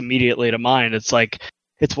pops immediately to mind. It's maybe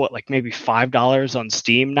 $5 on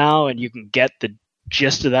Steam now, and you can get the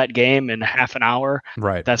gist of that game in half an hour.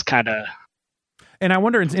 Right. That's kind of. And I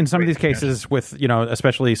wonder in some of these cases with,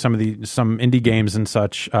 especially some indie games and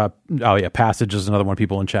such. Passage is another one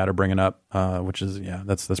people in chat are bringing up, which is,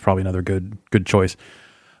 that's probably another good choice.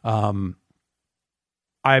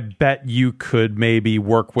 I bet you could maybe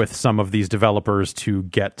work with some of these developers to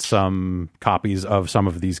get some copies of some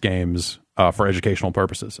of these games for educational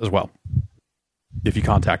purposes as well, if you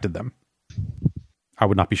contacted them. I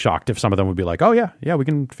would not be shocked if some of them would be like, oh, yeah, we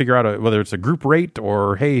can figure out whether it's a group rate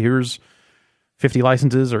or, hey, here's 50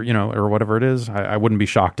 licenses or, or whatever it is. I wouldn't be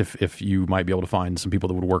shocked if you might be able to find some people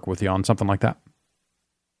that would work with you on something like that.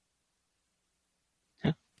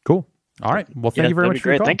 Yeah. Cool. All right. Well, thank you very much for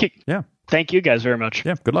your call. Thank you. Yeah. Thank you guys very much.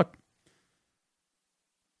 Yeah. Good luck.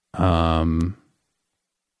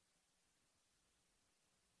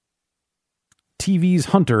 TV's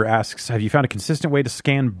Hunter asks, have you found a consistent way to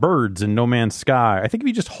scan birds in No Man's Sky? I think if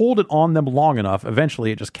you just hold it on them long enough,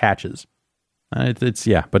 eventually it just catches. But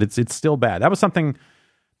it's still bad. That was something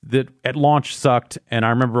that at launch sucked, and I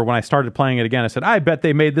remember when I started playing it again, I said, I bet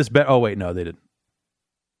they made this bet. Oh, wait, no, they didn't.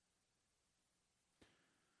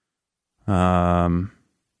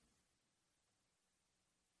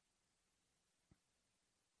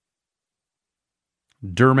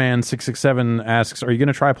 Durman667 asks, are you going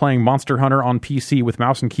to try playing Monster Hunter on PC with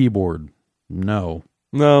mouse and keyboard? No.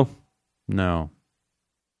 No. No.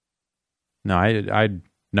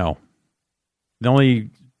 No. The only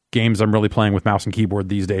games I'm really playing with mouse and keyboard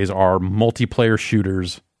these days are multiplayer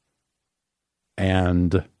shooters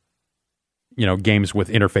and, games with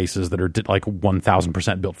interfaces that are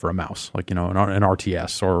 1,000% built for a mouse, an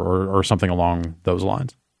RTS or something along those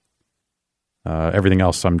lines. Everything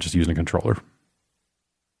else, I'm just using a controller.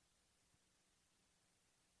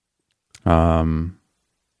 How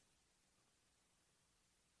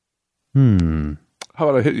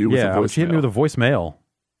about I hit you with a voicemail? Hit me with a voicemail.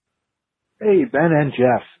 Hey, Ben and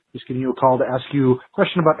Jeff. Just giving you a call to ask you a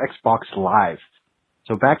question about Xbox Live.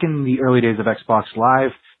 So back in the early days of Xbox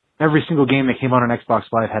Live, every single game that came out on Xbox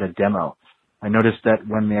Live had a demo. I noticed that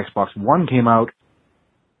when the Xbox One came out,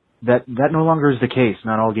 that no longer is the case.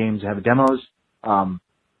 Not all games have demos.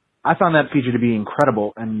 I found that feature to be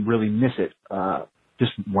incredible and really miss it.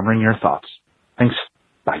 Just wondering your thoughts. Thanks.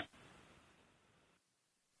 Bye.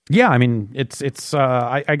 Yeah, I mean, it's.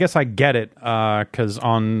 I guess I get it because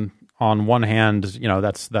on one hand,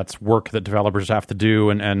 that's work that developers have to do,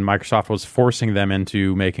 and Microsoft was forcing them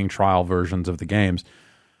into making trial versions of the games.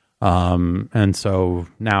 And so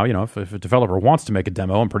now, if a developer wants to make a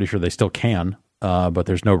demo, I'm pretty sure they still can, but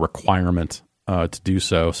there's no requirement to do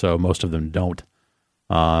so. So most of them don't.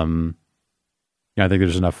 I think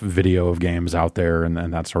there's enough video of games out there and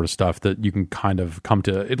that sort of stuff that you can kind of come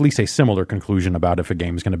to at least a similar conclusion about if a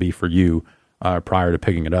game is going to be for you prior to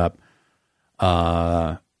picking it up.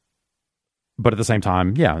 But at the same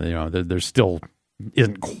time, yeah, there's still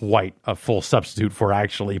isn't quite a full substitute for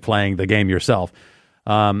actually playing the game yourself.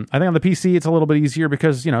 I think on the PC it's a little bit easier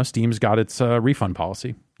because Steam's got its refund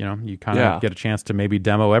policy. You kind of get a chance to maybe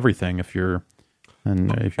demo everything if you're.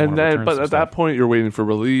 But at that point you're waiting for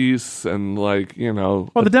release and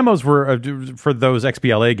Well, the demos were for those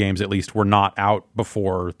XBLA games at least were not out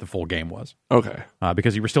before the full game was. Okay.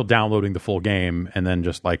 Because you were still downloading the full game and then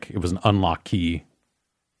just it was an unlock key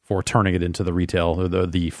for turning it into the retail or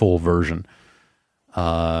the full version.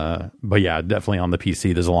 But yeah, definitely on the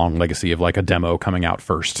PC there's a long legacy of a demo coming out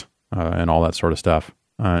first and all that sort of stuff.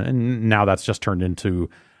 And now that's just turned into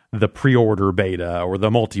the pre-order beta or the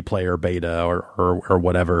multiplayer beta or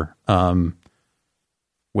whatever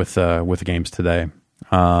with games today.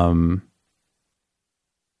 Yeah,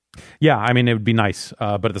 I mean, it would be nice,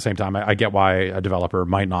 but at the same time, I get why a developer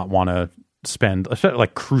might not want to spend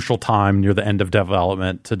crucial time near the end of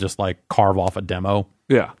development to just carve off a demo.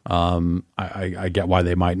 Yeah. I get why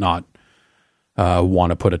they might not want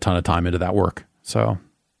to put a ton of time into that work. So,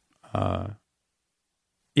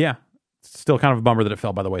 yeah. Still kind of a bummer that it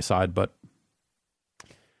fell by the wayside, but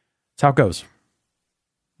that's how it goes.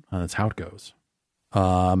 That's how it goes.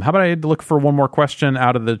 How about I look for one more question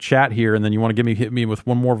out of the chat here, and then you want to hit me with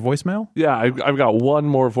one more voicemail? Yeah, I've got one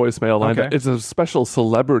more voicemail lined up. It's a special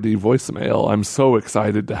celebrity voicemail. I'm so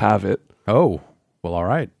excited to have it. Oh, well, all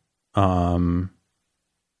right.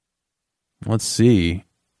 Let's see.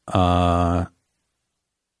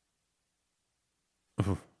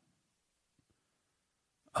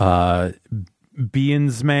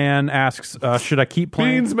 Beans Man asks, should I keep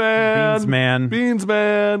playing Beans Man?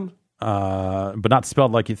 But not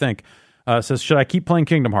spelled like you think. Says, should I keep playing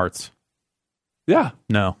Kingdom Hearts? Yeah.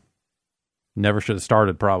 No. Never should have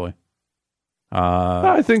started, probably.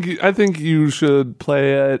 I think you should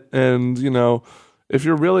play it, and if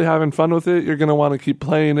you're really having fun with it, you're going to want to keep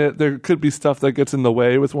playing it. There could be stuff that gets in the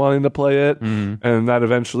way with wanting to play it, and that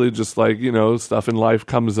eventually just stuff in life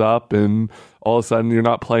comes up, and all of a sudden you're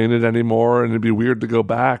not playing it anymore, and it'd be weird to go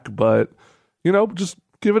back. But just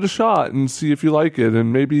give it a shot and see if you like it,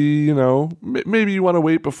 and maybe maybe you want to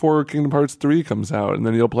wait before Kingdom Hearts 3 comes out, and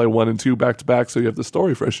then you'll play 1 and 2 back to back, so you have the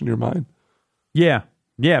story fresh in your mind. Yeah,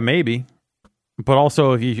 maybe. But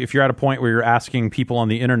also, if you're at a point where you're asking people on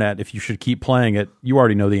the internet if you should keep playing it, you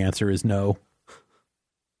already know the answer is no.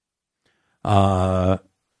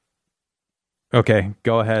 Okay,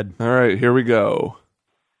 go ahead. All right, here we go.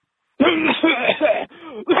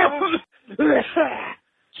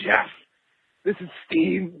 Jeff, this is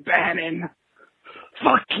Steve Bannon.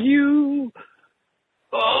 Fuck you.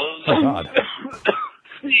 Oh God.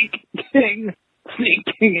 Sneak King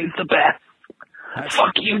is the best.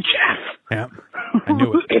 Fuck you, Jeff. Yeah, I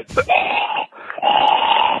knew it.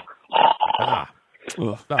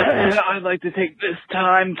 I'd like to take this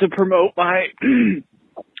time to promote my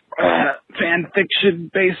fan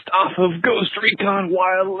fiction based off of Ghost Recon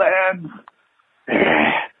Wildlands.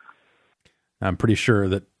 I'm pretty sure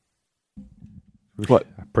that. What?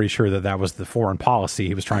 I'm pretty sure that was the foreign policy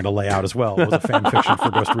he was trying to lay out as well. It was a fan fiction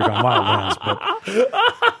for Ghost Recon Wildlands,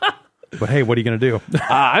 but hey, what are you going to do?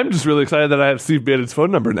 I'm just really excited that I have Steve Bannon's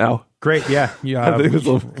phone number now. Great, yeah. We're just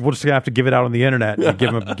going to have to give it out on the internet and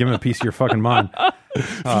give him a piece of your fucking mind.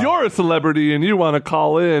 If you're a celebrity and you want to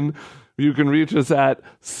call in, you can reach us at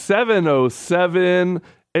 707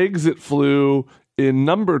 Exit Flu in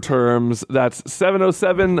number terms. That's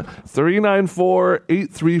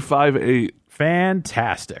 707-394-8358.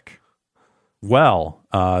 Fantastic. Well,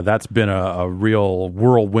 that's been a real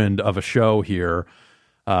whirlwind of a show here.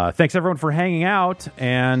 Thanks everyone for hanging out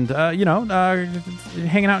and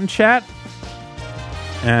hanging out in chat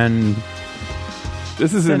and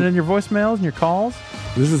sending in your voicemails and your calls.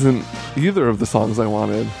 This isn't either of the songs I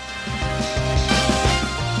wanted.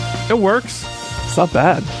 It works. It's not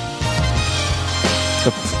bad.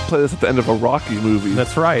 Let's play this at the end of a Rocky movie.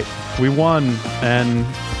 That's right. We won and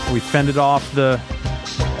we fended off the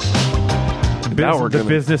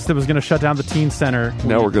business that was going to shut down the teen center.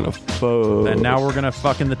 Now we're going to fuck. And now we're going to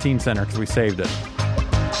fuck in the teen center because we saved it.